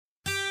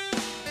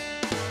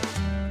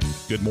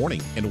Good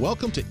morning and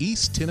welcome to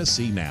East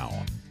Tennessee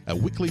Now, a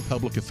weekly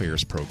public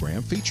affairs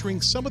program featuring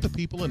some of the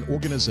people and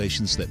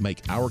organizations that make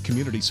our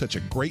community such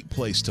a great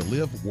place to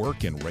live,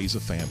 work, and raise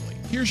a family.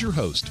 Here's your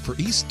host for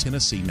East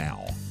Tennessee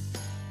Now.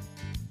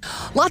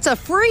 Lots of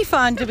free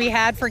fun to be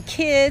had for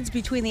kids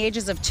between the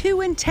ages of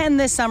 2 and 10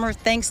 this summer,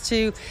 thanks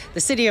to the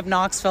City of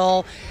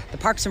Knoxville, the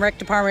Parks and Rec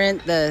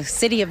Department, the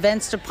City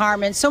Events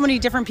Department, so many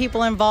different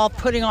people involved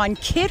putting on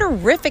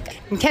Kidorific.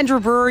 And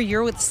Kendra Brewer,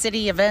 you're with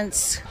City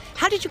Events.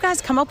 How did you guys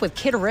come up with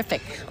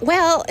Kidorific?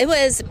 Well, it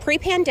was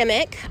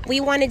pre-pandemic. We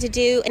wanted to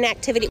do an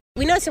activity.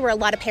 We noticed there were a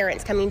lot of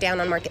parents coming down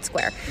on Market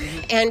Square,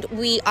 and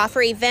we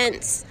offer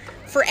events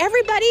for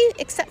everybody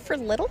except for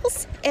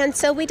littles. And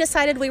so we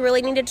decided we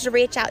really needed to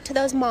reach out to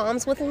those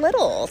moms with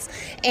littles.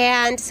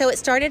 And so it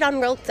started at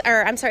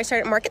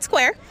Market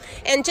Square,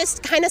 and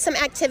just kind of some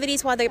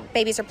activities while the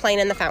babies are playing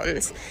in the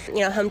fountains. You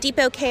know, Home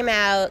Depot came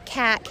out,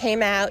 CAT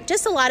came out,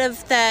 just a lot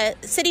of the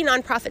city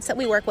nonprofits that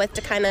we work with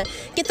to kind of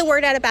get the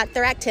word out about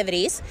their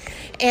activities.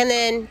 And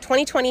then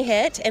 2020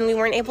 hit, and we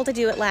weren't able to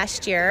do it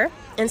last year.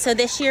 And so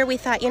this year we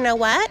thought, you know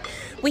what?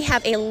 We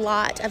have a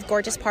lot of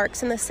gorgeous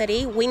parks in the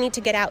city. We need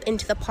to get out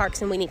into the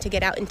parks, and we need to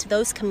get out into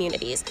those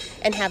communities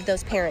and have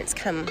those parents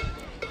come.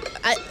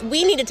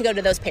 We needed to go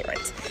to those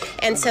parents.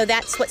 And so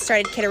that's what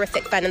started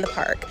Kidorific Fun in the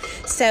Park.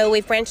 So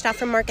we've branched off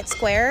from Market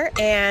Square,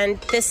 and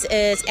this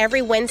is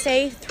every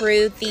Wednesday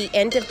through the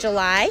end of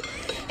July.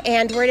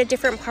 And we're at a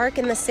different park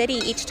in the city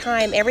each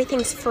time.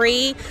 Everything's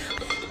free.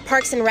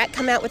 Parks and Rec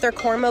come out with their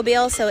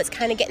Core-mobile, so it's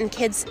kind of getting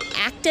kids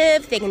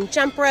active. They can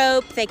jump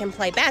rope, they can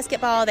play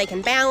basketball, they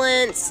can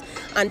balance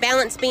on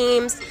balance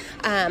beams.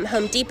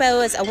 Home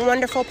Depot is a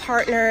wonderful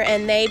partner,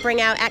 and they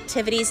bring out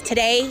activities.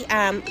 Today,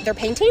 they're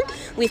painting.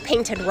 We've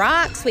painted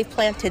rocks, we've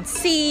planted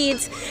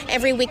seeds.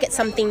 Every week it's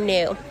something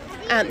new.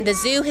 The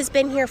zoo has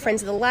been here,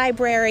 Friends of the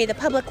Library, the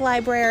public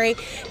library,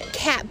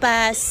 Cat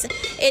Bus.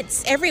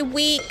 It's every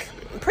week.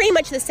 Pretty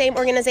much the same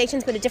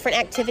organizations, but a different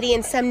activity,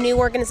 and some new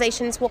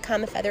organizations will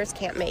come if others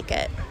can't make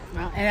it.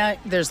 Well, and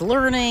there's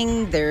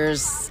learning,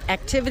 there's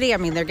activity. I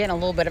mean, they're getting a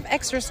little bit of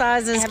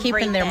exercises,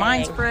 keeping their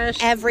minds fresh.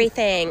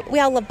 Everything. We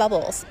all love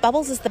Bubbles.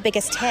 Bubbles is the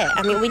biggest hit.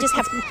 I mean, we just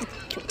have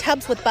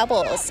tubs with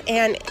Bubbles,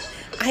 and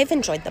I've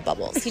enjoyed the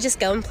Bubbles. You just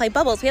go and play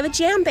Bubbles. We have a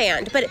jam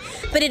band, but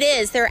it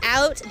is. They're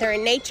out, they're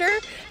in nature,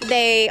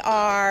 they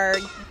are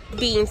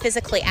being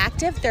physically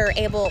active. They're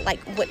able, like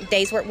what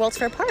days we're at World's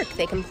Fair Park,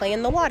 they can play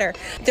in the water.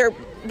 They're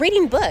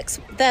reading books.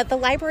 The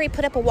library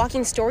put up a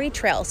walking story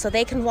trail, so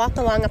they can walk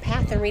along a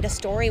path and read a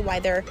story while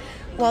they're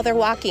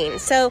walking.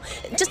 So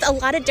just a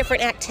lot of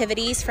different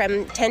activities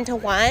from 10 to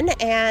 1,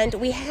 and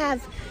we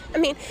have, I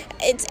mean,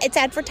 it's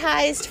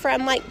advertised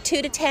from like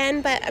 2 to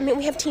 10, but I mean,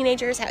 we have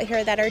teenagers out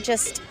here that are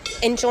just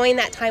enjoying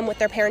that time with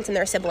their parents and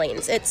their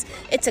siblings. It's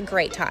a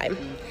great time.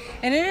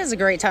 And it is a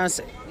great time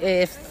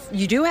if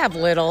you do have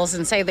littles,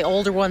 and say the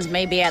older ones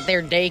may be at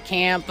their day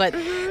camp, but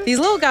these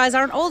little guys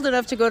aren't old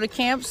enough to go to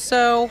camp,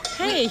 so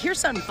hey, here's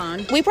something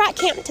fun. We brought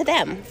camp to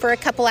them for a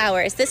couple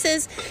hours. This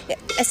is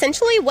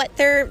essentially what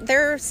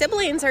their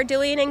siblings are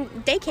doing in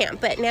day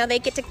camp, but now they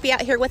get to be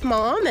out here with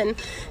mom and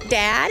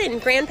dad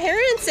and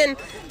grandparents, and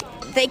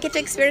they get to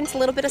experience a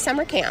little bit of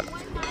summer camp.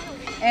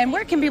 And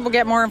where can people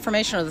get more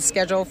information on the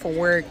schedule for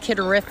where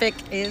Kidorific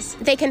is?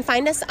 They can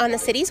find us on the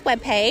city's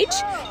webpage,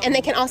 and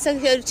they can also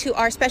go to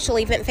our special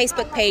event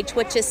Facebook page,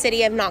 which is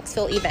City of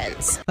Knoxville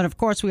Events. But of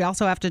course, we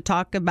also have to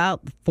talk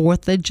about the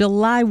 4th of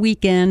July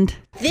weekend.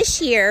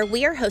 This year,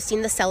 we are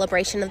hosting the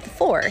celebration of the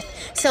 4th.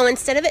 So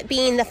instead of it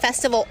being the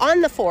festival on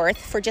the 4th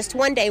for just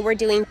one day, we're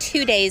doing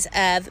 2 days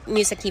of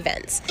music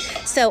events.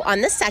 So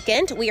on the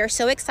 2nd, we are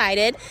so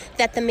excited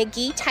that the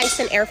McGee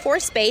Tyson Air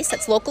Force Base,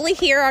 that's locally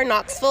here, our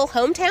Knoxville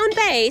hometown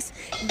base,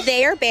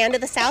 their Band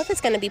of the South is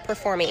going to be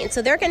performing.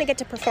 So they're going to get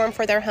to perform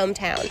for their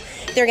hometown.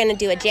 They're going to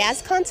do a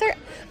jazz concert,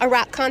 a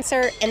rock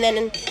concert, and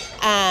then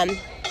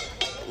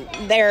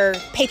their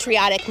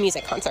patriotic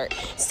music concert.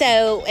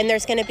 So, and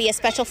there's going to be a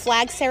special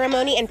flag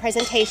ceremony and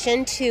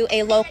presentation to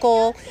a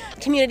local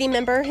community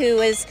member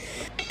who's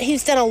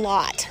done a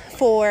lot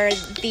for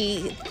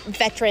the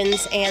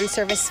veterans and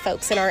service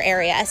folks in our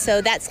area.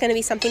 So that's going to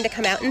be something to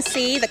come out and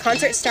see. The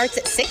concert starts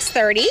at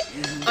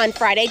 6:30 on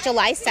Friday,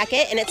 July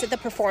 2nd, and it's at the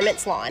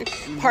Performance Lawn.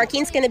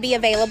 Parking's going to be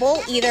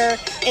available either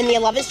in the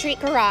 11th Street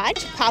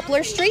garage,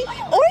 Poplar Street,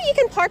 or you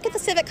can park at the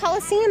Civic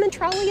Coliseum and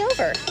trolley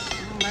over.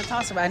 That's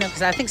awesome. I know,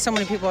 because I think so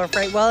many people are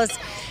afraid, well, it's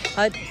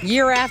a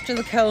year after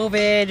the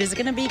COVID. Is it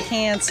going to be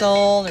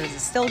canceled, or is it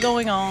still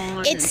going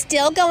on? It's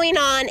still going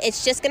on.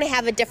 It's just going to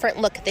have a different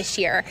look this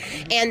year.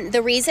 And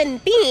the reason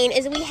being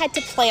is we had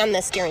to plan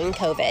this during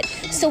COVID.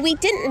 So we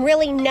didn't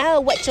really know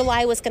what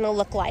July was going to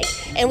look like.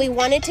 And we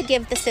wanted to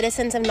give the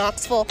citizens of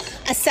Knoxville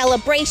a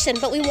celebration,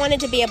 but we wanted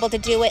to be able to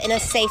do it in a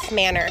safe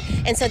manner.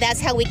 And so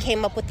that's how we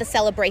came up with the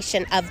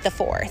celebration of the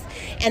 4th.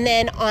 And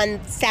then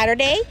on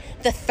Saturday,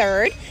 the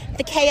 3rd,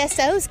 the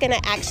KSO is going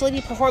to actually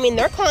be performing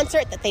their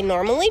concert that they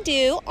normally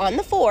do on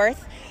the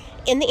 4th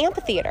in the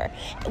amphitheater,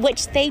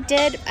 which they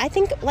did, I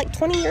think, like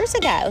 20 years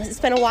ago. It's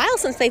been a while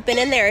since they've been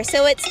in there.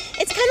 So it's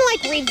kind of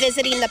like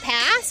revisiting the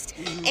past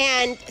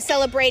and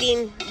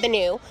celebrating the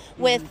new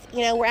with,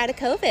 we're out of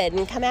COVID,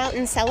 and come out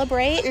and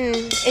celebrate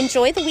and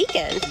enjoy the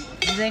weekend.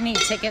 Do they need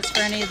tickets for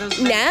any of those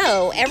events?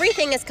 No,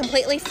 everything is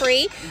completely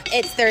free.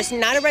 There's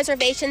not a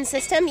reservation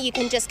system. You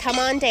can just come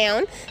on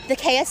down. The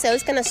KSO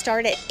is going to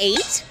start at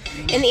 8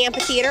 in the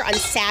amphitheater on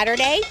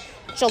Saturday,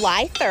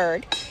 July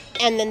 3rd.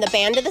 And then the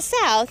Band of the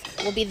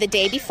South will be the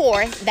day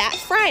before, that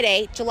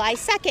Friday, July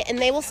 2nd, and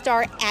they will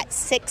start at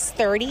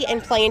 6:30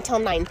 and play until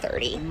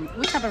 9:30.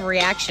 What type of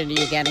reaction are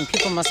you getting?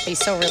 People must be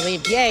so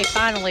relieved. Yay,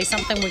 finally,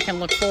 something we can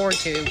look forward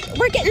to.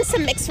 We're getting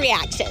some mixed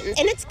reactions,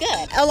 and it's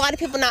good. A lot of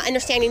people not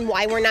understanding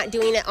why we're not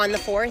doing it on the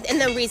 4th,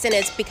 and the reason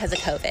is because of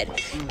COVID.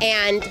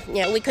 And,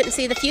 we couldn't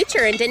see the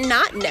future and did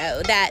not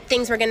know that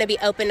things were going to be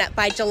opened up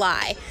by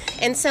July.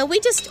 And so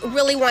we just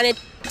really wanted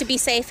to be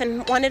safe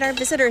and wanted our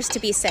visitors to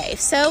be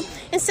safe. So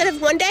instead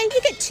of one day,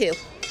 you get 2.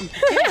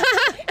 Yeah.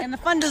 And the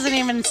fun doesn't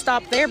even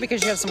stop there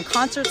because you have some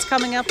concerts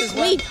coming up as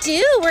well. We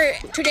do.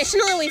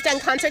 Traditionally, we've done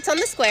concerts on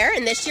the square,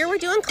 and this year we're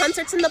doing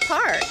concerts in the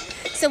park.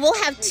 So we'll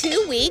have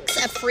 2 weeks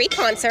of free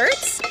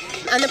concerts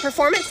on the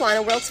performance lawn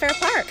at World's Fair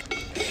Park.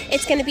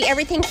 It's going to be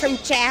everything from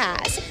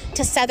jazz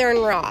to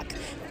southern rock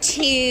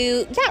to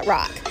yacht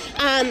rock.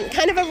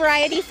 Kind of a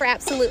variety for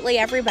absolutely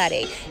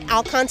everybody.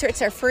 All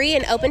concerts are free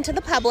and open to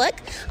the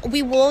public.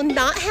 We will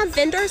not have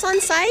vendors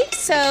on site,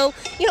 so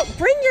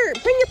bring your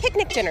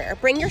picnic dinner,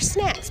 bring your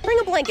snacks, bring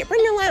a blanket,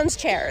 bring your lounge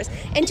chairs,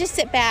 and just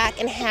sit back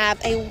and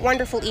have a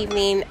wonderful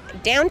evening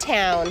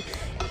downtown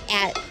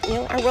at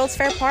our World's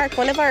Fair Park,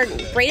 one of our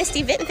greatest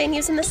event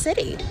venues in the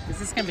city. Is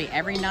this going to be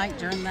every night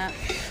during that?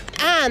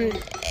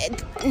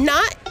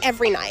 Not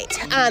every night.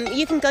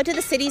 You can go to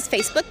the city's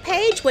Facebook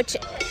page, which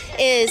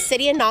is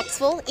City of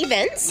Knoxville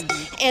Events,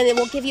 and it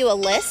will give you a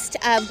list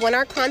of when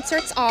our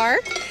concerts are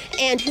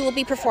and who will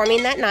be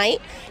performing that night.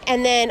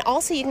 And then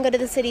also you can go to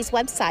the city's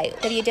website,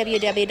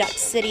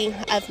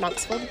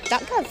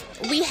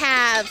 www.cityofknoxville.gov. We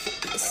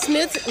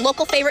have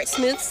local favorite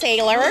Smooth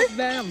Sailor.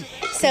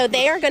 So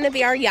they are going to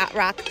be our yacht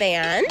rock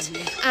band.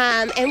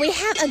 And we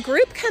have a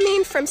group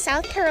coming from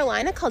South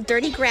Carolina called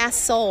Dirty Grass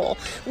Soul,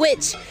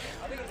 which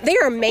they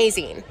are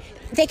amazing.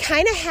 They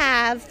kind of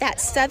have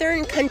that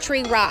southern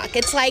country rock.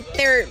 It's like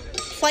they're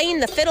playing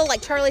the fiddle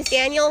like Charlie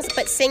Daniels,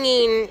 but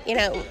singing,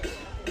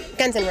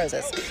 Guns N'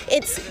 Roses.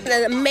 It's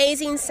an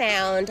amazing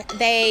sound.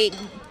 They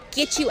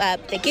get you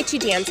up, they get you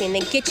dancing,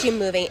 they get you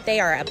moving. They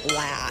are a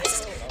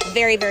blast.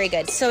 Very, very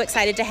good. So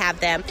excited to have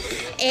them.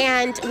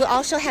 And we'll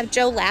also have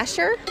Joe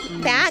Lasher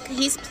back.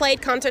 He's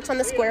played concerts on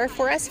the square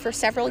for us for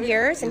several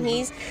years, and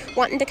he's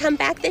wanting to come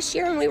back this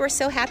year, and we were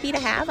so happy to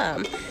have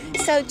him.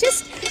 So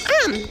just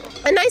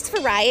a nice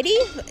variety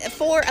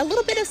for a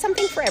little bit of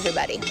something for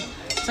everybody.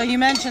 So you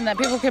mentioned that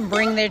people can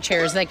bring their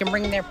chairs, they can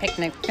bring their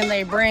picnic. Can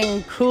they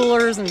bring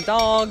coolers and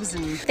dogs?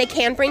 They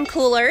can bring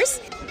coolers.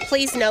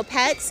 Please, no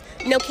pets,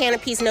 no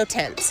canopies, no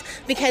tents,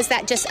 because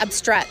that just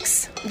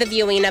obstructs the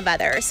viewing of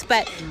others.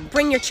 But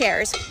bring your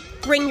chairs,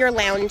 bring your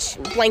lounge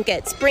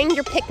blankets, bring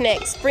your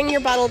picnics, bring your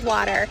bottled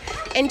water,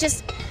 and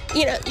just,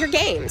 your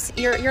games,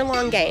 your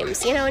long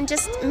games, and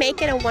just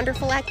make it a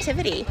wonderful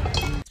activity.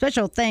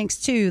 Special thanks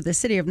to the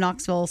City of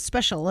Knoxville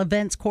Special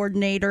Events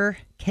Coordinator,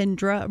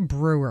 Kendra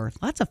Brewer.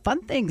 Lots of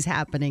fun things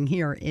happening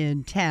here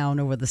in town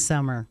over the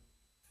summer.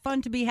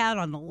 Fun to be had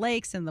on the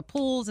lakes and the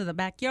pools and the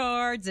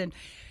backyards. And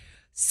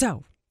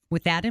so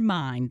with that in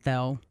mind,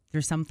 though,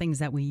 there's some things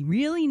that we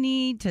really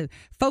need to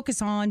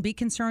focus on, be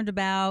concerned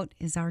about,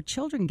 is our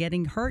children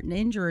getting hurt and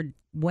injured,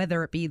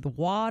 whether it be the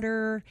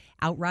water,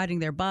 out riding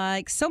their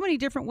bikes, so many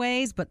different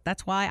ways. But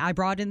that's why I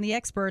brought in the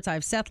experts. I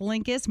have Seth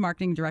Linkus,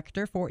 Marketing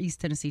Director for East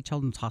Tennessee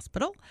Children's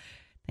Hospital.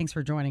 Thanks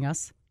for joining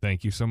us.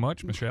 Thank you so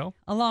much, Michelle.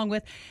 Along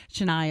with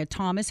Shania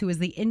Thomas, who is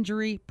the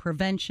Injury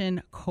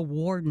Prevention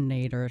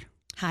Coordinator.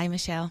 Hi,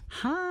 Michelle.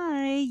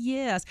 Hi,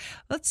 yes.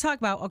 Let's talk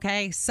about,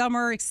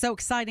 summer. It's so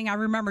exciting. I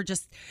remember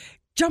just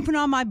jumping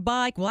on my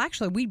bike. Well,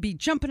 actually, we'd be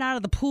jumping out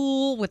of the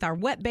pool with our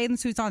wet bathing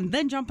suits on,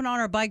 then jumping on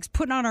our bikes,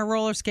 putting on our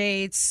roller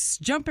skates,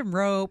 jumping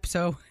rope.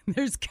 So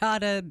there's got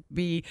to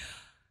be,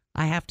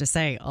 I have to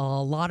say, a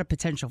lot of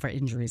potential for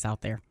injuries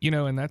out there.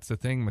 And that's the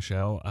thing,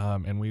 Michelle.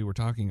 And we were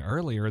talking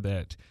earlier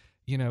that,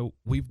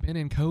 we've been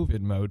in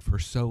COVID mode for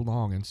so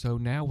long. And so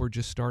now we're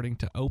just starting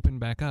to open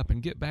back up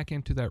and get back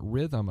into that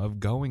rhythm of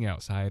going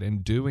outside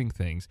and doing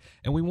things.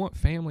 And we want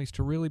families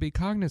to really be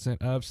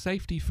cognizant of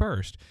safety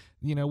first.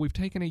 We've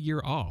taken a year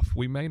off.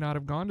 We may not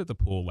have gone to the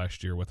pool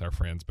last year with our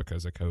friends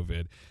because of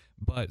COVID,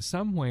 but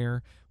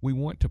somewhere we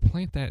want to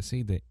plant that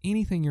seed that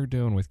anything you're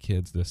doing with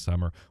kids this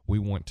summer, we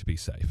want to be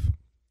safe.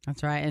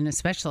 That's right. And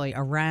especially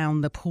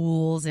around the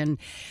pools and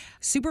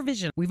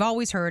supervision, we've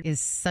always heard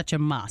is such a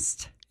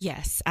must.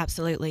 Yes,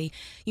 absolutely.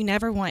 You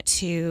never want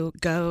to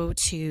go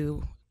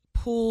to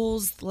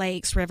pools,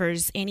 lakes,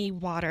 rivers, any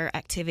water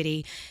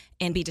activity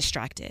and be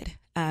distracted.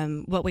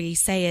 What we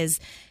say is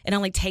it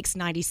only takes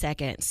 90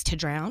 seconds to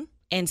drown.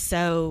 And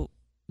so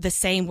the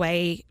same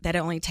way that it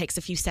only takes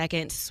a few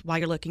seconds while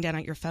you're looking down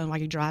at your phone while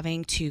you're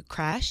driving to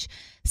crash,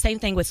 same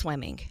thing with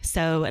swimming.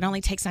 So it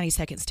only takes 90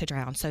 seconds to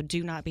drown. So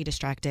do not be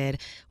distracted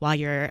while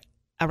you're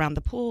around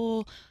the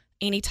pool,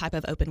 any type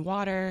of open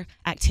water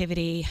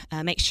activity.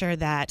 Make sure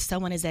that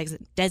someone is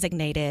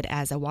designated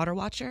as a water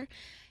watcher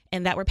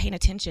and that we're paying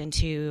attention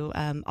to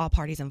all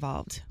parties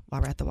involved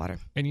while we're at the water.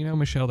 And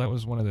Michelle, that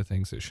was one of the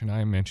things that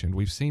Shania mentioned.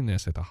 We've seen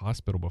this at the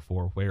hospital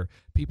before where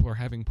people are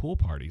having pool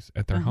parties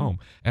at their home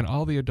and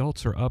all the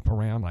adults are up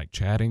around like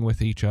chatting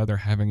with each other,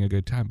 having a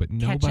good time, but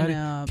nobody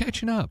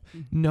catching up.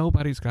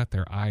 Nobody's got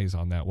their eyes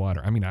on that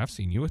water. I mean, I've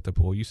seen you at the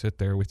pool. You sit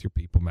there with your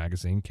People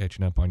magazine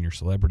catching up on your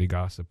celebrity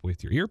gossip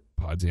with your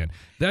earpods in.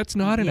 That's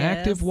not an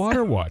active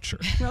water watcher.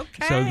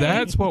 Okay. So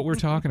that's what we're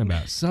talking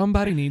about.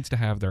 Somebody needs to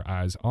have their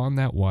eyes on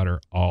that water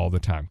all the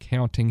time,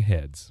 counting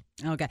heads.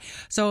 Okay.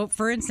 So,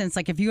 for instance,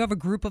 like if you have a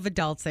group of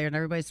adults there and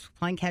everybody's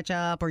playing catch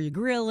up or you're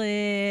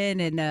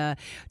grilling and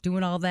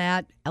doing all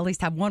that, at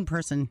least have one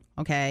person,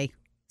 okay,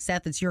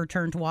 Seth, it's your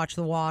turn to watch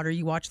the water.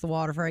 You watch the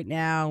water for right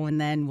now, and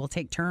then we'll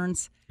take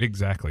turns.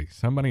 Exactly.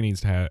 Somebody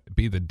needs to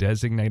be the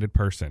designated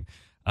person.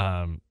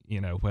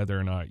 Whether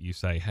or not you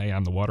say, hey,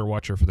 I'm the water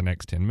watcher for the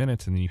next 10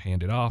 minutes, and then you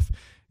hand it off.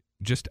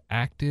 Just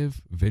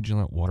active,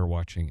 vigilant water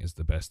watching is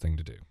the best thing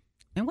to do.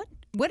 And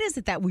what is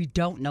it that we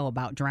don't know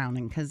about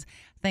drowning? Because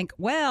think,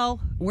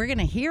 well, we're going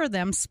to hear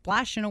them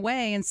splashing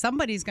away and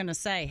somebody's going to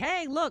say,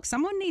 hey, look,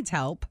 someone needs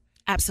help.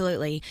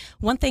 Absolutely.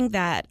 One thing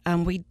that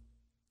we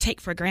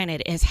take for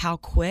granted is how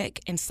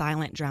quick and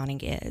silent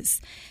drowning is.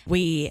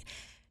 We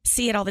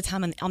see it all the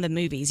time on the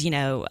movies,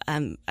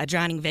 a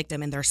drowning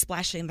victim and they're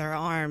splashing their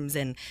arms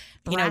and,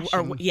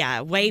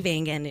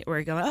 waving and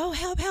we're going, oh,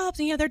 help, help.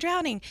 And, they're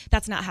drowning.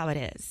 That's not how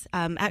it is.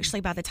 Actually,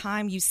 by the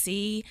time you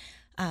see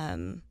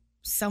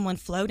someone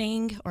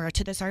floating or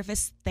to the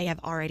surface, they have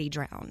already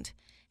drowned.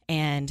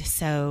 And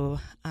so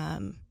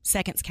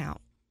seconds count.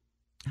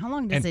 How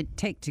long does it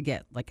take to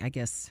get,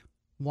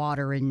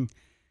 water in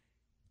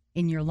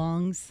your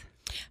lungs?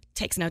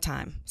 Takes no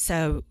time.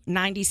 So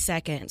 90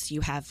 seconds,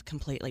 you have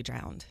completely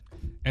drowned.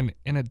 And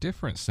in a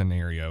different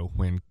scenario,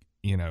 when,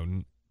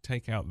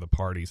 take out the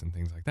parties and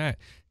things like that,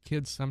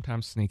 kids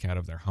sometimes sneak out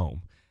of their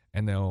home.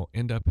 And they'll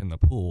end up in the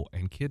pool,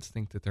 and kids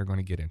think that they're going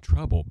to get in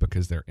trouble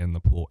because they're in the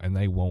pool, and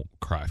they won't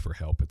cry for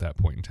help at that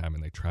point in time,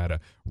 and they try to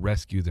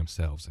rescue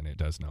themselves, and it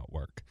does not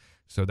work.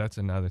 So that's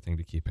another thing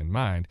to keep in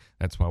mind.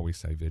 That's why we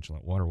say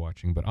vigilant water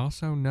watching, but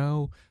also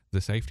know the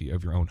safety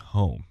of your own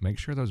home. Make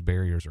sure those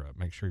barriers are up.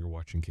 Make sure you're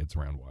watching kids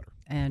around water.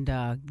 And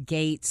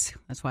gates.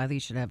 That's why they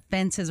should have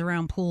fences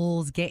around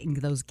pools, getting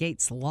those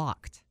gates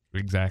locked.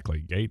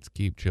 Exactly. Gates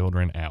keep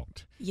children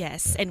out.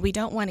 Yes, and we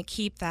don't want to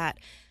keep that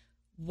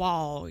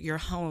wall, your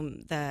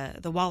home,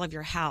 the wall of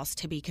your house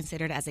to be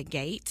considered as a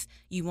gate.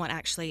 You want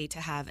actually to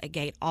have a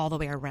gate all the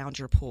way around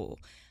your pool.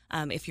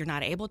 If you're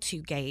not able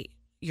to gate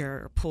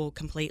your pool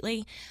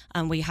completely,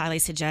 we highly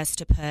suggest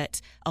to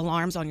put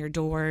alarms on your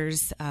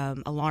doors,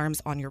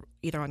 alarms on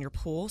either on your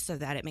pool so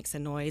that it makes a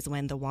noise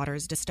when the water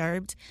is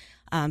disturbed,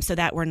 so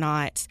that we're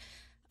not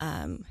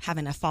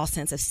having a false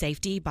sense of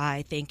safety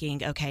by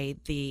thinking, okay,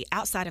 the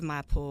outside of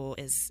my pool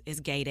is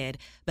gated,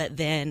 but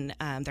then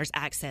there's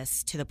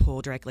access to the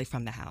pool directly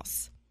from the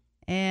house.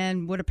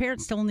 And would a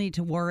parent still need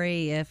to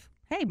worry if,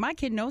 hey, my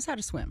kid knows how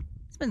to swim?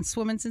 He's been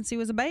swimming since he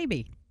was a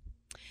baby.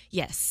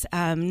 Yes.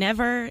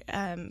 Never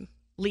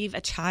leave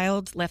a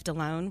child left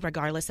alone,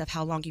 regardless of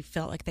how long you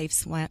felt like they've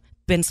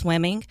been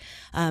swimming.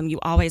 You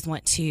always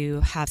want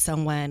to have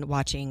someone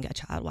watching a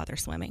child while they're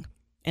swimming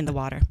in the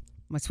water.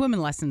 My swimming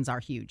lessons are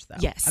huge, though.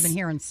 Yes. I've been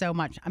hearing so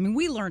much. I mean,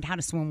 we learned how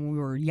to swim when we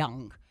were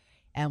young,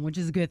 and which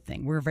is a good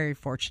thing. We're very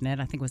fortunate.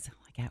 I think it was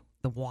like at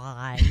the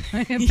Y,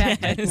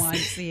 back at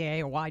YMCA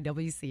or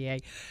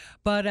YWCA.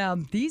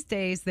 But these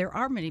days, there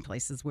are many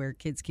places where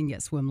kids can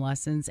get swim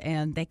lessons,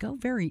 and they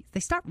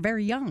start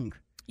very young.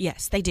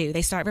 Yes, they do.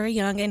 They start very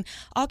young, and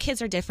all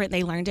kids are different.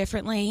 They learn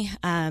differently.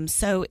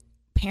 So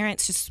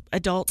parents,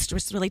 adults,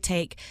 just really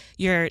take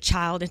your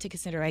child into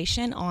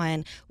consideration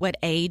on what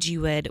age you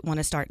would want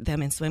to start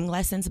them in swim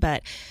lessons.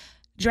 But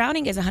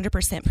drowning is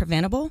 100%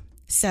 preventable.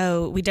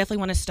 So we definitely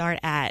want to start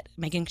at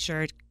making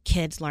sure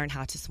kids learn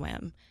how to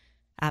swim.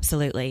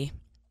 Absolutely.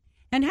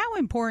 And how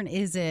important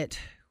is it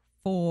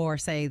for,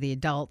 say, the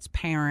adults,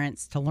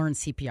 parents, to learn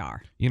CPR?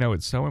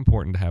 It's so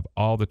important to have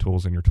all the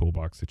tools in your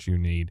toolbox that you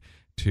need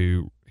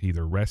to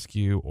either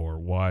rescue or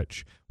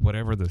watch,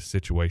 whatever the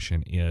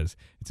situation is.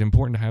 It's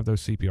important to have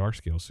those CPR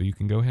skills so you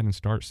can go ahead and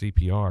start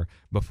CPR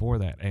before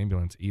that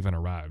ambulance even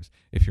arrives.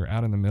 If you're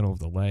out in the middle of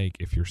the lake,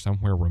 if you're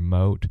somewhere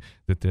remote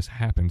that this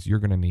happens, you're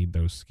going to need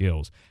those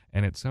skills.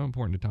 And it's so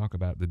important to talk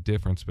about the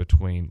difference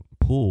between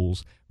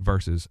pools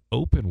versus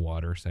open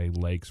water, say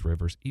lakes,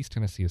 rivers. East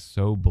Tennessee is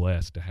so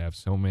blessed to have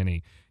so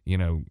many,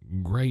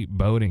 great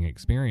boating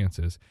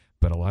experiences.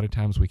 But a lot of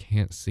times we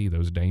can't see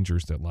those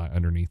dangers that lie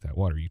underneath that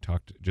water. You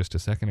talked just a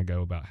second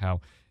ago about how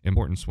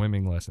important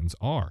swimming lessons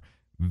are.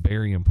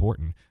 Very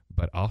important.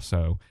 But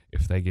also,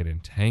 if they get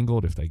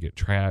entangled, if they get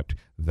trapped,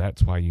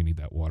 that's why you need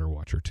that water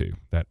watcher too,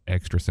 that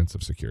extra sense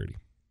of security.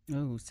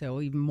 Oh,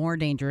 so even more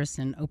dangerous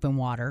in open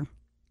water.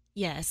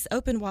 Yes,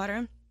 open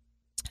water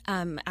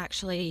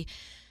actually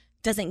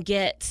doesn't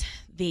get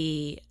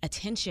the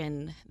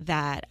attention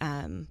that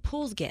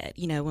pools get.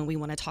 When we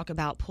want to talk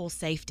about pool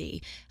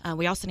safety,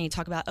 we also need to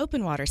talk about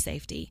open water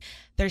safety.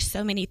 There's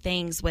so many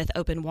things with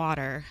open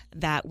water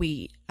that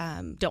we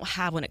don't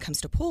have when it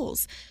comes to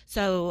pools.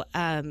 So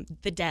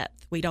the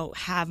depth, we don't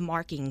have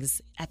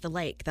markings at the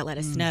lake that let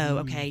us know,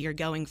 okay, you're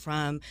going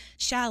from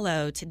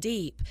shallow to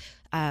deep.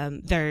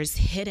 There's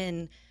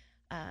hidden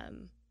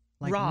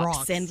Like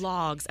rocks and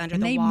logs under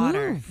And the they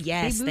water. move.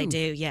 Yes, They they move.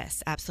 do.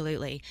 Yes,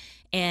 absolutely.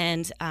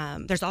 And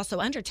there's also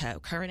undertow,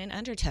 current and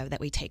undertow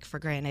that we take for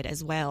granted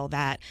as well,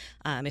 that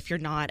if you're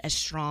not a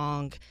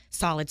strong,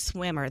 solid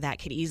swimmer, that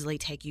could easily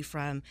take you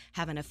from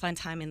having a fun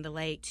time in the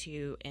lake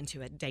to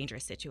into a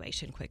dangerous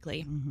situation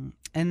quickly.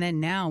 And then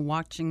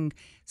now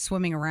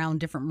swimming around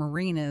different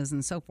marinas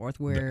and so forth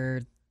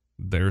where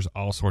There's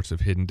all sorts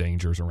of hidden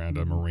dangers around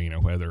a marina,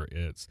 whether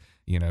it's,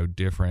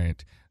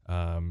 different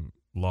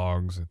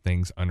logs and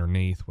things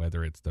underneath,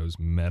 whether it's those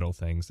metal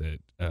things that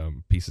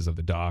pieces of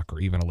the dock or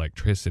even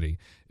electricity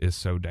is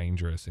so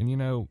dangerous.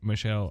 And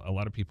Michelle, a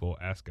lot of people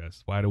ask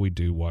us, why do we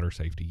do water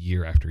safety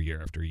year after year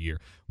after year?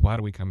 Why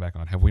do we come back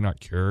on? Have we not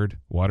cured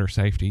water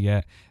safety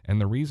yet? And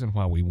the reason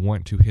why we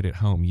want to hit it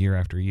home year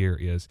after year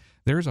is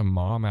there's a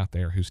mom out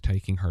there who's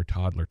taking her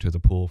toddler to the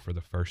pool for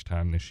the first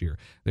time this year.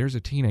 There's a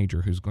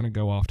teenager who's going to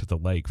go off to the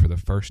lake for the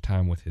first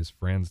time with his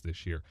friends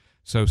this year.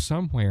 So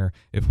somewhere,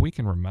 if we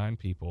can remind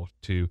people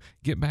to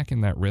get back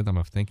in that rhythm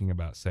of thinking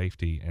about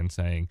safety and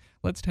saying,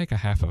 let's take a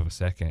half of a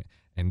second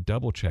and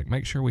double check,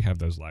 make sure we have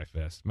those life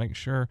vests, make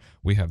sure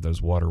we have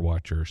those water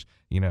watchers.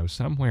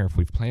 Somewhere, if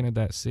we've planted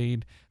that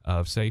seed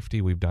of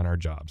safety, we've done our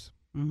jobs.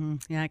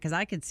 Yeah, because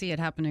I could see it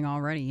happening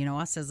already.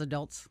 Us as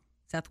adults,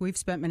 Seth, we've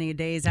spent many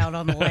days out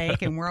on the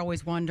lake, and we're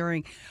always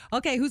wondering,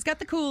 okay, who's got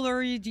the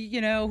cooler?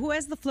 Who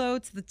has the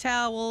floats, the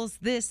towels,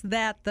 this,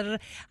 that, da, da, da.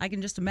 I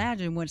can just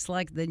imagine what it's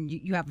like. Then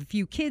you have a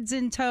few kids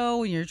in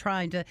tow, and you're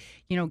trying to,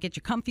 get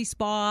your comfy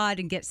spot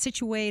and get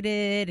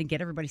situated and get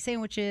everybody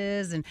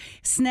sandwiches and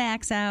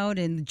snacks out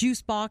and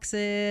juice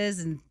boxes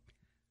and.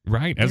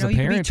 Right, as a you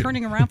parent, could be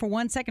turning around for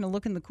 1 second to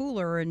look in the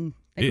cooler, and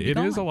it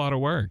is a lot of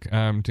work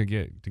to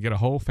get a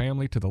whole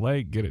family to the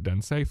lake, get it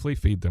done safely,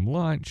 feed them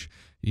lunch,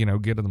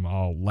 get them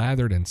all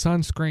lathered in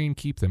sunscreen,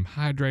 keep them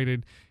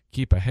hydrated,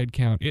 keep a head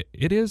count.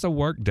 It is a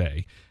work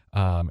day,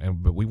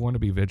 but we want to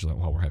be vigilant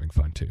while we're having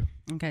fun too.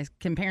 Okay,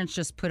 can parents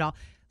just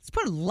let's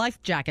put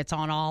life jackets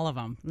on all of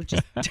them.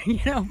 Just,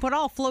 put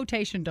all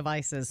flotation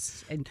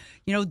devices and,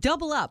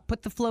 double up.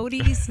 Put the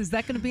floaties. Is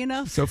that going to be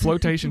enough? So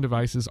flotation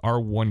devices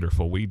are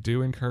wonderful. We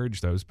do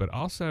encourage those, but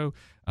also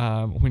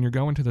when you're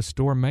going to the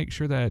store, make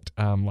sure that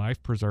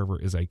Life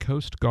Preserver is a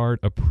Coast Guard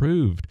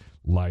approved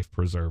life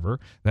preserver.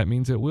 That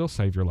means it will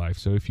save your life.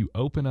 So if you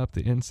open up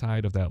the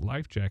inside of that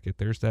life jacket,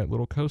 there's that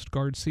little Coast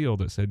Guard seal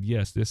that said,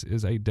 yes, this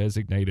is a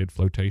designated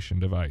flotation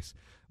device.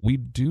 We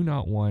do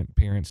not want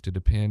parents to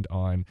depend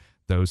on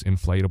those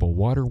inflatable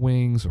water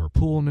wings or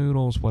pool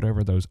noodles,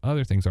 whatever those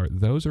other things are.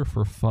 Those are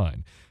for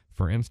fun.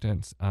 For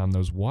instance,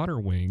 those water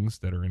wings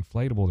that are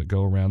inflatable that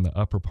go around the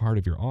upper part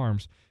of your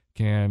arms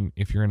can,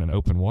 if you're in an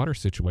open water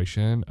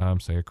situation,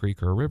 say a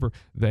creek or a river,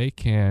 they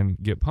can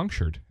get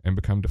punctured and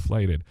become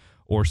deflated.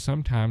 Or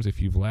sometimes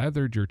if you've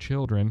lathered your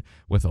children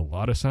with a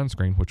lot of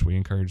sunscreen, which we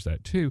encourage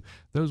that too,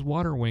 those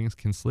water wings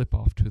can slip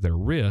off to their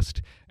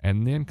wrist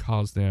and then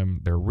cause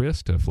their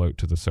wrist to float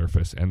to the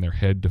surface and their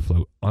head to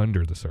float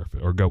under the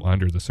surface or go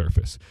under the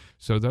surface.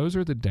 So those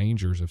are the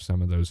dangers of some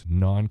of those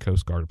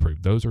non-Coast Guard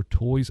approved. Those are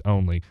toys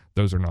only.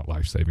 Those are not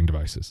life-saving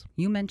devices.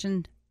 You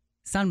mentioned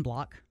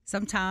sunblock.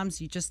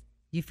 Sometimes you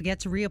forget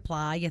to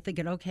reapply. You're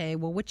thinking, okay,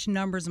 well, which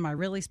numbers am I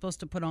really supposed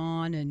to put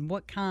on and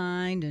what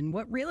kind and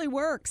what really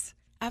works?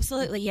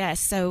 Absolutely, yes.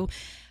 So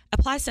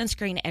apply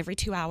sunscreen every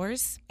 2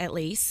 hours at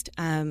least,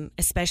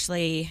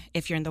 especially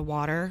if you're in the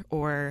water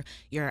or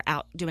you're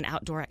out doing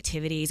outdoor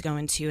activities,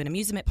 going to an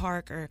amusement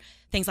park or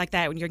things like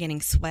that. When you're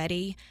getting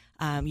sweaty,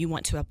 you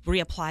want to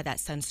reapply that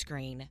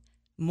sunscreen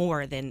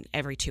more than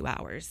every 2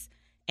 hours.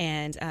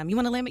 And you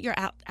want to limit your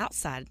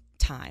outside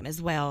time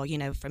as well,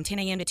 from 10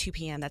 a.m. to 2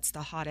 p.m. That's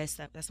the hottest.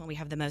 That's when we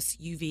have the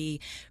most UV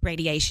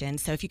radiation.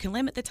 So if you can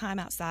limit the time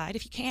outside,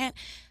 if you can't,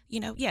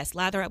 yes,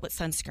 lather up with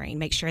sunscreen.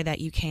 Make sure that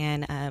you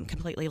can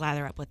completely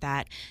lather up with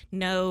that.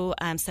 No,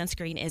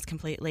 sunscreen is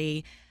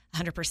completely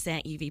 100%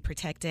 UV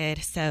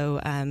protected. So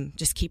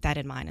just keep that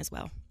in mind as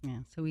well.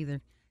 Yeah. So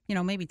either,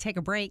 maybe take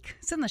a break,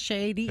 sit in the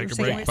shade, eat Take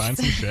your a break, sandwich. find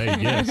some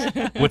shade,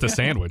 yes, with a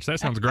sandwich. That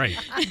sounds great.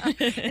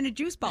 And a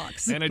juice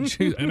box. Yes.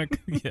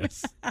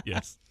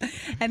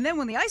 And then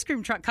when the ice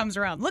cream truck comes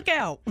around, look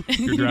out.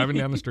 You're driving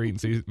down the street and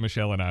see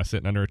Michelle and I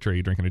sitting under a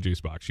tree drinking a juice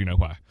box. You know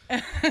why.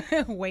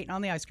 Waiting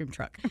on the ice cream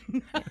truck.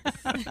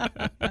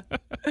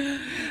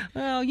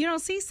 Well,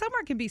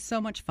 summer can be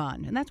so much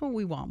fun, and that's what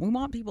we want. We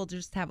want people to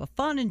just have a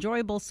fun,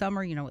 enjoyable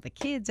summer, with the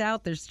kids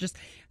out. There's just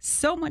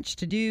so much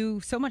to do,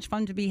 so much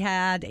fun to be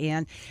had,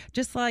 and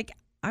just like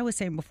I was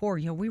saying before,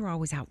 we were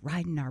always out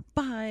riding our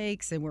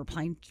bikes and we're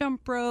playing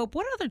jump rope.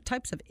 What other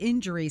types of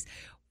injuries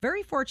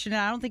very fortunate.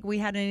 I don't think we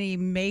had any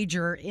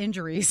major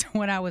injuries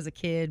when I was a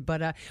kid.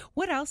 But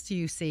what else do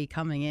you see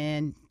coming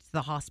in to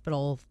the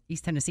hospital,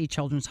 East Tennessee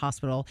Children's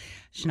Hospital,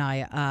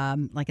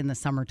 Shania, like in the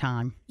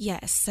summertime?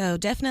 Yes, so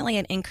definitely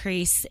an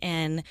increase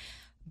in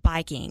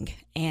biking.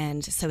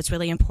 And so it's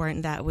really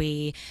important that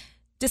we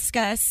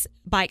discuss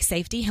bike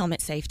safety,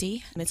 helmet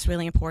safety. And it's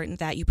really important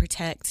that you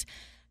protect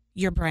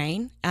your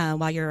brain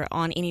while you're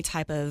on any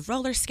type of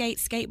roller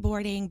skates,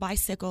 skateboarding,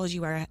 bicycles.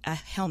 You wear a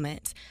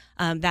helmet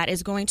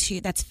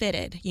that's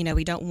fitted.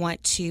 We don't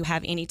want to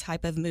have any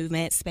type of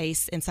movement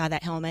space inside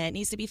that helmet. It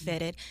needs to be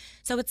fitted,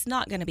 so it's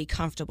not going to be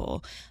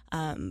comfortable.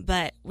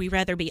 But we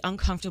rather be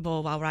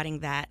uncomfortable while riding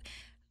that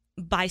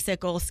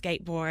bicycle,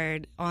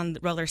 skateboard, on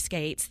roller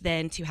skates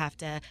than to have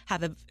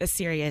a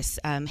serious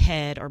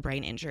head or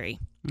brain injury.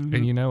 Mm-hmm.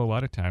 And a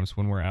lot of times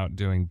when we're out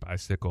doing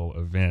bicycle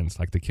events,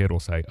 like the kid will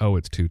say, "Oh,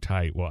 it's too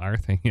tight." Well, our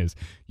thing is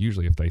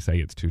usually if they say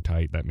it's too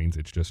tight, that means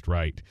it's just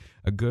right.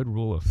 A good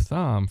rule of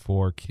thumb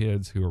for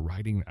kids who are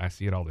riding, I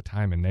see it all the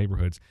time in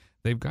neighborhoods,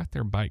 they've got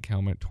their bike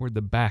helmet toward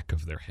the back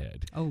of their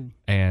head. Oh.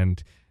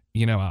 And,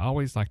 I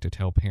always like to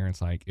tell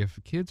parents, like, if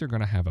kids are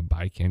going to have a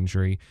bike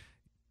injury,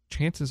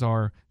 chances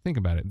are, think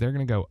about it, they're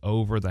going to go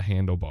over the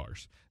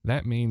handlebars.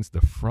 That means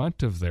the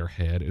front of their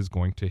head is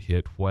going to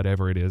hit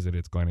whatever it is that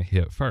it's going to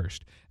hit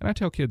first. And I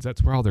tell kids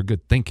that's where all their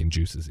good thinking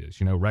juices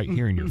is. Right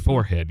here in your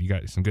forehead, you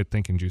got some good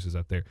thinking juices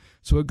up there.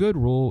 So a good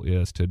rule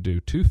is to do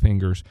 2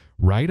 fingers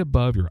right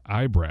above your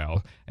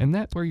eyebrow, and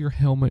that's where your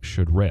helmet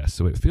should rest.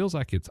 So it feels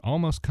like it's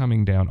almost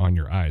coming down on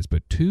your eyes,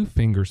 but 2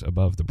 fingers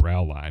above the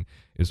brow line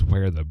is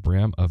where the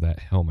brim of that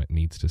helmet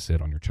needs to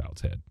sit on your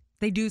child's head.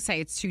 They do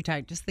say it's too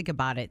tight. Just think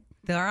about it.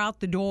 They're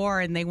out the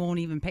door and they won't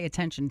even pay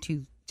attention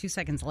 2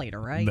 seconds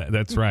later, right?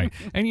 That's right.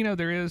 And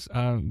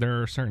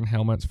there are certain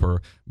helmets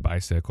for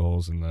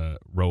bicycles and the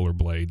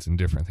rollerblades and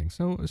different things.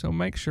 So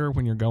make sure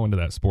when you're going to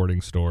that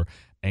sporting store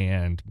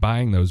and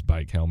buying those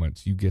bike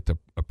helmets, you get the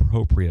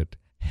appropriate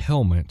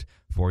helmet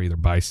for either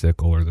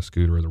bicycle or the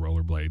scooter or the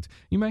rollerblades.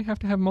 You may have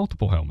to have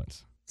multiple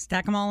helmets.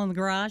 Stack them all in the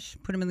garage,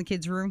 put them in the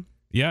kids' room.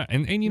 Yeah,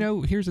 and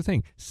here's the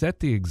thing.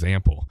 Set the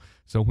example.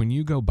 So when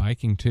you go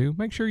biking too,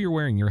 make sure you're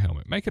wearing your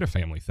helmet. Make it a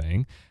family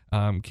thing.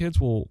 Kids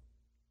will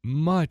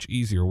much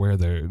easier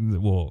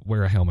will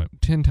wear a helmet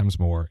 10 times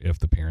more if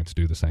the parents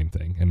do the same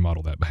thing and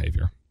model that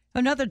behavior.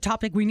 Another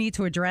topic we need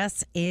to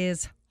address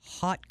is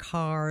hot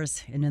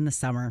cars and in the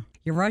summer.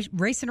 You're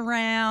racing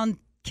around.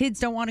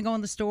 Kids don't want to go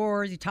in the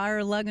stores. You're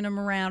tired of lugging them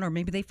around, or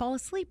maybe they fall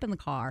asleep in the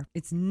car.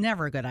 It's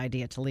never a good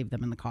idea to leave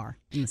them in the car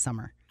in the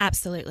summer.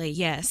 Absolutely,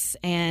 yes.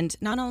 And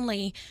not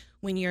only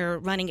when you're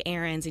running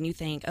errands and you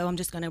think, oh, I'm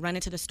just going to run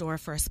into the store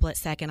for a split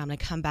second, I'm going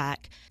to come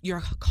back. Your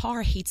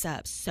car heats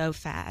up so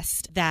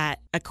fast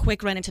that a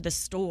quick run into the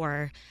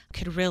store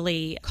could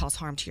really cause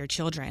harm to your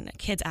children.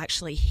 Kids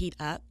actually heat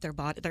up,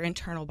 their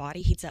internal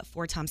body heats up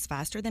 4 times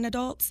faster than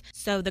adults.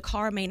 So the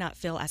car may not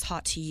feel as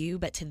hot to you,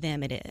 but to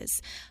them it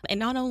is.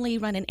 And not only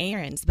running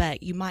errands,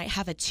 but you might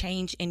have a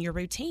change in your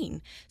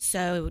routine.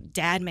 So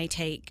dad may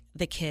take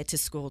the kid to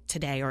school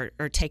today or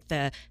take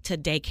to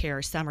daycare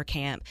or summer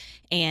camp,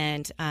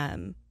 and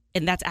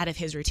that's out of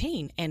his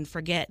routine, and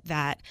forget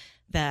that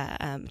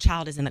the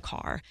child is in the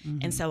car. Mm-hmm.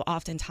 And so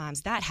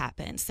oftentimes that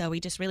happens. So we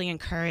just really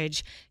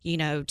encourage,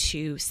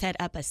 to set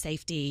up a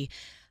safety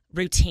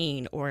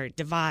routine or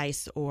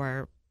device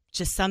or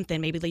just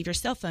something. Maybe leave your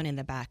cell phone in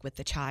the back with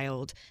the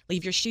child,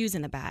 leave your shoes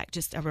in the back,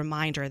 just a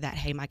reminder that,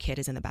 hey, my kid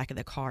is in the back of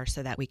the car,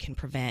 so that we can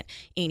prevent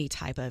any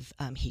type of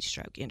heat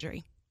stroke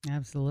injury.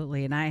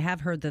 Absolutely. And I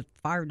have heard the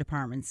fire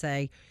department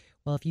say,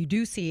 well, if you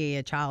do see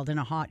a child in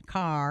a hot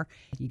car,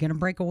 you're going to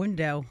break a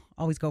window,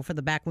 always go for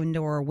the back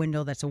window or a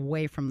window that's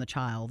away from the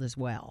child as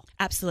well.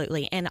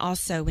 Absolutely. And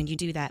also when you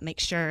do that,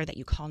 make sure that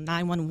you call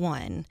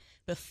 911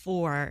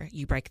 before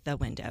you break the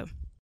window.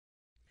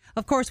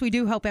 Of course, we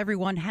do hope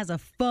everyone has a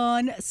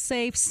fun,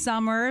 safe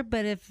summer.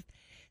 But if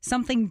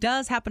something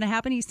does happen,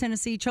 East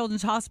Tennessee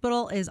Children's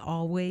Hospital is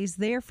always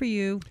there for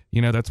you.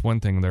 That's one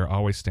thing. They're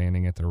always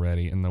standing at the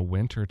ready. In the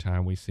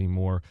wintertime, we see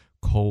more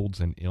colds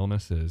and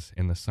illnesses.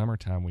 In the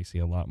summertime, we see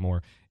a lot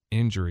more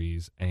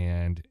injuries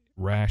and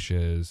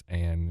rashes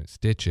and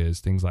stitches,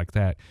 things like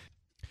that.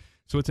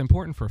 So it's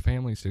important for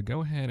families to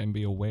go ahead and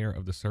be aware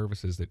of the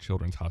services that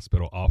Children's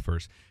Hospital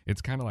offers.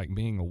 It's kind of like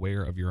being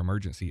aware of your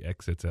emergency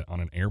exits on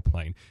an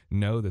airplane.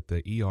 Know that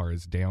the ER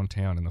is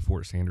downtown in the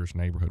Fort Sanders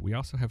neighborhood. We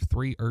also have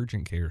 3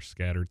 urgent cares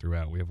scattered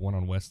throughout. We have one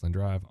on Westland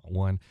Drive,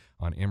 one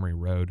on Emory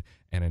Road,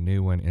 and a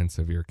new one in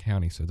Sevier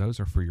County. So those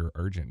are for your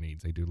urgent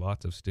needs. They do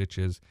lots of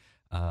stitches,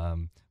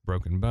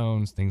 broken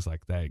bones, things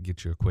like that.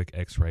 Get you a quick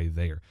x-ray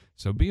there.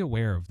 So be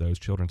aware of those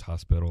Children's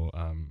Hospital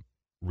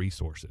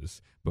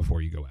resources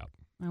before you go out.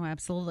 Oh,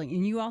 absolutely.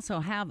 And you also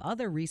have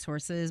other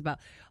resources about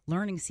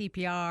learning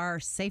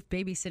CPR, safe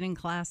babysitting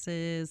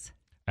classes.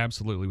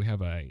 Absolutely. We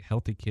have a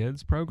Healthy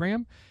Kids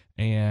program,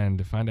 and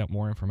to find out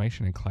more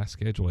information and class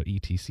schedule at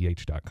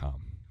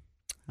etch.com.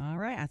 All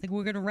right. I think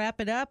we're going to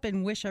wrap it up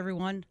and wish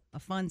everyone a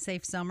fun,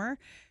 safe summer.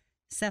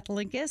 Seth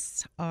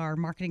Linkus, our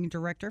marketing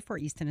director for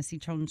East Tennessee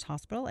Children's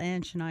Hospital,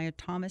 and Shania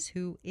Thomas,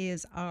 who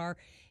is our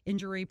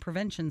injury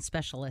prevention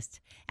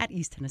specialist at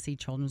East Tennessee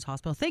Children's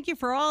Hospital. Thank you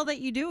for all that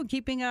you do in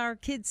keeping our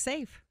kids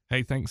safe.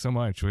 Hey, thanks so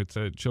much. It's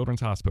a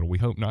Children's Hospital. We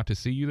hope not to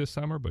see you this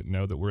summer, but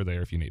know that we're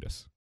there if you need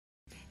us.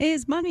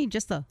 Is money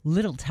just a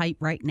little tight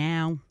right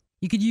now?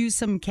 You could use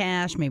some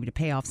cash maybe to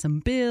pay off some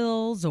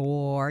bills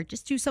or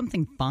just do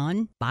something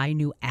fun, buy a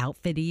new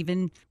outfit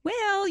even.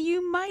 Well,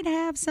 you might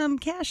have some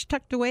cash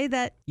tucked away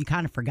that you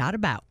kind of forgot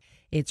about.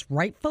 It's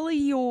rightfully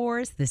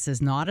yours. This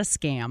is not a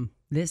scam.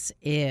 This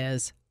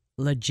is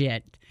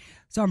legit.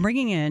 So I'm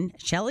bringing in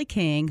Shelly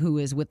King, who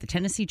is with the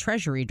Tennessee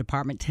Treasury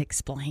Department, to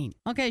explain.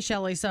 Okay,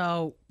 Shelly,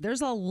 so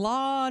there's a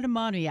lot of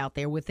money out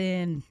there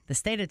within the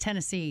state of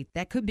Tennessee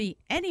that could be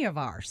any of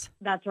ours.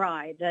 That's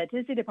right. The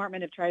Tennessee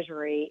Department of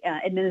Treasury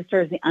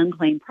administers the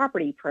Unclaimed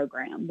Property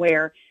Program,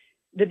 where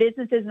the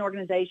businesses and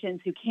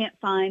organizations who can't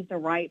find the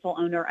rightful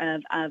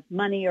owner of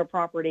money or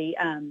property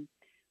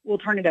will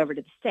turn it over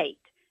to the state.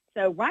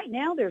 So right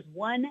now there's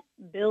 $1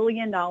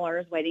 billion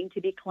waiting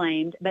to be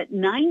claimed, but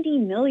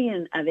 $90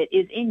 million of it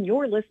is in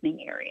your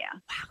listening area.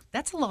 Wow,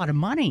 that's a lot of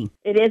money.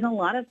 It is a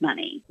lot of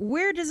money.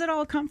 Where does it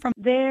all come from?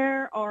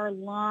 There are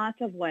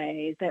lots of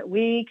ways that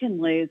we can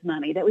lose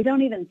money that we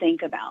don't even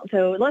think about.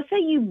 So let's say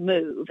you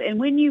move, and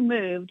when you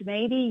moved,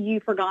 maybe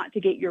you forgot to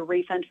get your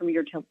refund from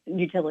your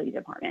utility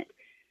department.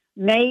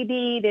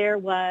 Maybe there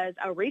was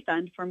a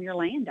refund from your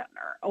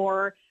landowner,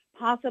 or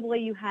possibly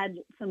you had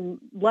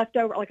some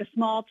leftover, like a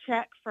small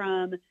check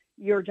from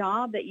your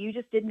job that you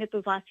just didn't get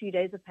those last few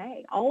days of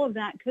pay. All of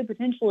that could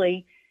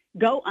potentially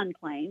go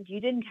unclaimed.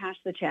 You didn't cash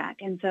the check.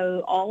 And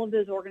so all of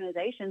those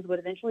organizations would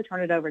eventually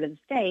turn it over to the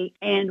state,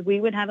 and we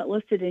would have it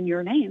listed in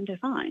your name to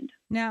find.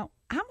 Now,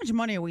 how much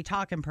money are we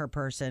talking per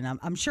person?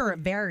 I'm sure it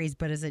varies,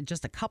 but is it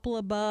just a couple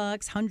of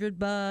bucks,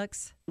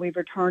 $100? We've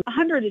returned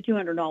 $100 to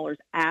 $200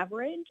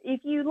 average. If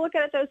you look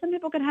at it, though, some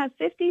people could have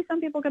 $50,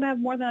 some people could have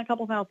more than a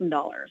couple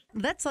 $1,000.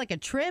 That's like a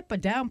trip, a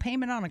down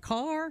payment on a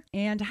car.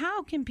 And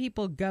how can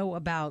people go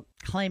about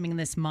claiming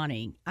this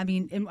money? I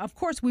mean, and of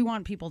course, we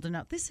want people to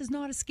know this is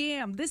not a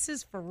scam. This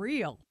is for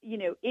real. You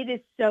know, it is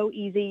so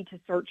easy to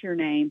search your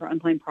name for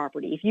unclaimed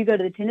property. If you go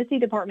to the Tennessee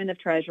Department of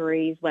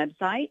Treasury's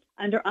website,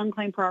 under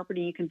unclaimed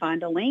property, you can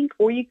find a link,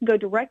 or you can go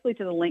directly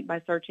to the link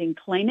by searching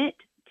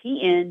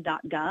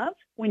claimittn.gov.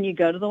 When you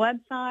go to the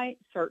website,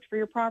 search for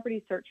your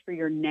property, search for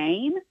your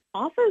name.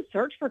 Also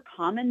search for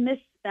common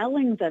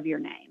misspellings of your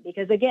name,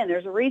 because again,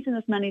 there's a reason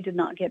this money did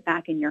not get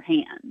back in your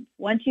hands.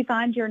 Once you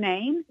find your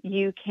name,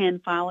 you can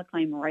file a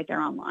claim right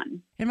there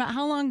online. And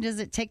how long does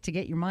it take to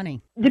get your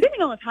money?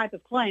 Depending on the type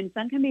of claim,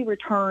 some can be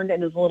returned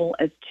in as little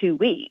as 2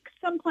 weeks.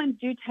 Some claims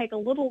do take a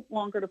little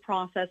longer to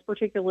process,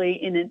 particularly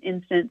in an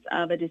instance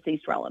of a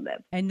deceased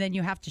relative. And then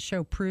you have to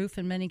show proof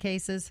in many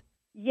cases?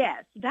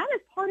 Yes, that is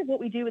part of what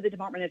we do with the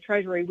Department of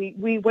Treasury.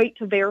 We wait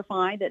to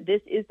verify that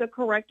this is the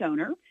correct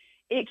owner.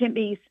 It can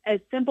be as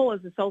simple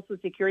as a Social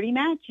Security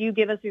match. You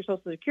give us your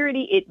Social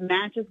Security, it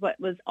matches what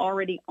was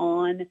already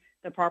on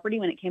the property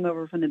when it came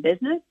over from the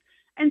business.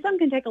 And some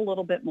can take a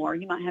little bit more.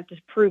 You might have to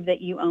prove that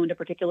you owned a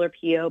particular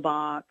P.O.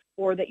 box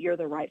or that you're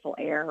the rightful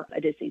heir of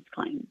a deceased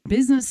claim.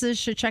 Businesses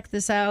should check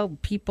this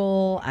out.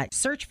 People,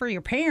 search for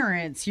your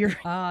parents, your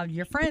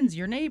friends,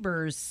 your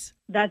neighbors.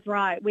 That's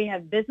right. We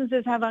have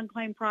businesses have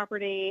unclaimed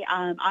property.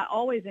 I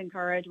always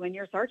encourage, when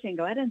you're searching,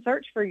 go ahead and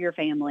search for your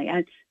family.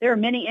 And there are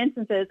many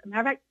instances.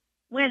 Matter of fact,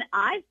 when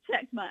I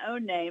checked my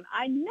own name,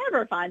 I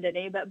never find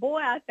any, but boy,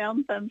 I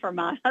found some for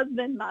my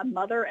husband, my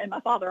mother, and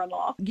my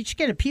father-in-law. You should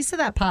get a piece of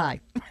that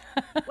pie.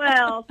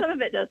 Well, some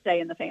of it does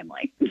stay in the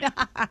family.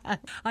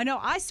 I know.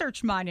 I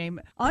searched my name.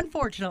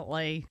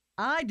 Unfortunately,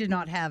 I did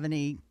not have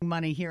any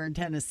money here in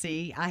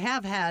Tennessee. I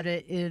have had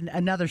it in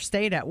another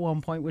state at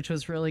one point, which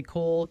was really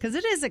cool, because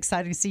it is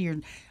exciting to see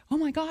oh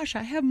my gosh,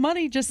 I have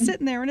money just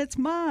sitting there and it's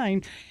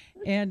mine.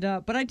 And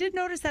but I did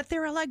notice that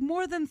there are like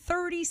more than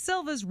 30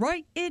 Silvas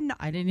right in.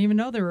 I didn't even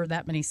know there were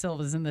that many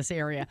Silvas in this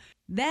area.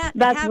 That's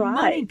have right.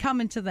 Money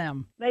coming to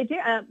them. They do.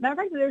 Matter of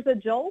fact, there's a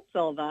Joel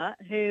Silva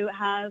who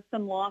has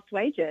some lost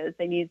wages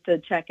they need to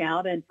check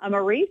out, and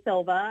Marie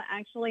Silva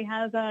actually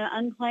has an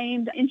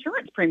unclaimed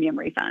insurance premium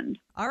refund.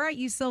 All right,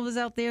 you Silvas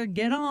out there,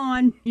 get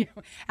on.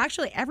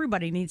 Actually,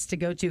 everybody needs to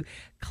go to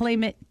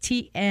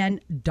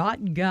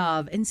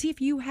claimittn.gov and see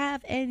if you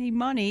have any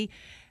money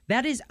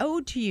that is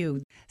owed to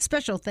you.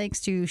 Special thanks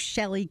to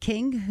Shelly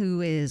King, who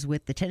is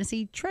with the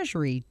Tennessee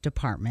Treasury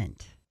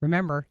Department.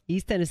 Remember,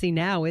 East Tennessee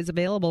Now is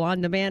available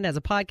on demand as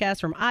a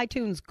podcast from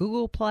iTunes,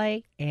 Google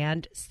Play,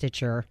 and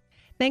Stitcher.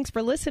 Thanks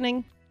for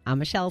listening. I'm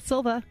Michelle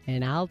Silva,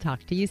 and I'll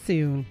talk to you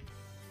soon.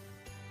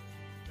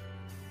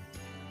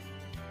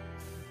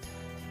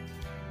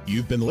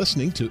 You've been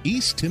listening to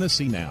East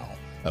Tennessee Now,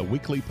 a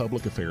weekly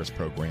public affairs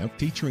program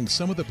featuring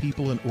some of the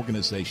people and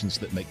organizations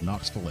that make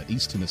Knoxville and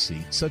East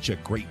Tennessee such a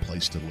great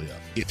place to live.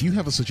 If you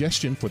have a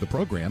suggestion for the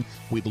program,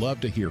 we'd love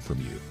to hear from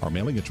you. Our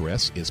mailing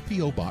address is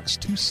P.O. Box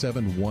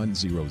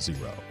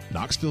 27100,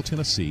 Knoxville,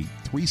 Tennessee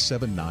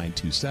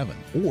 37927,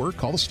 or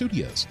call the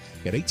studios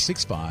at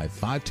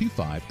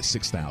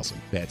 865-525-6000.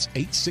 That's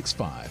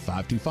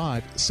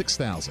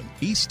 865-525-6000.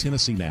 East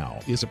Tennessee Now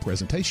is a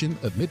presentation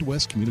of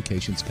Midwest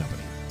Communications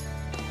Company.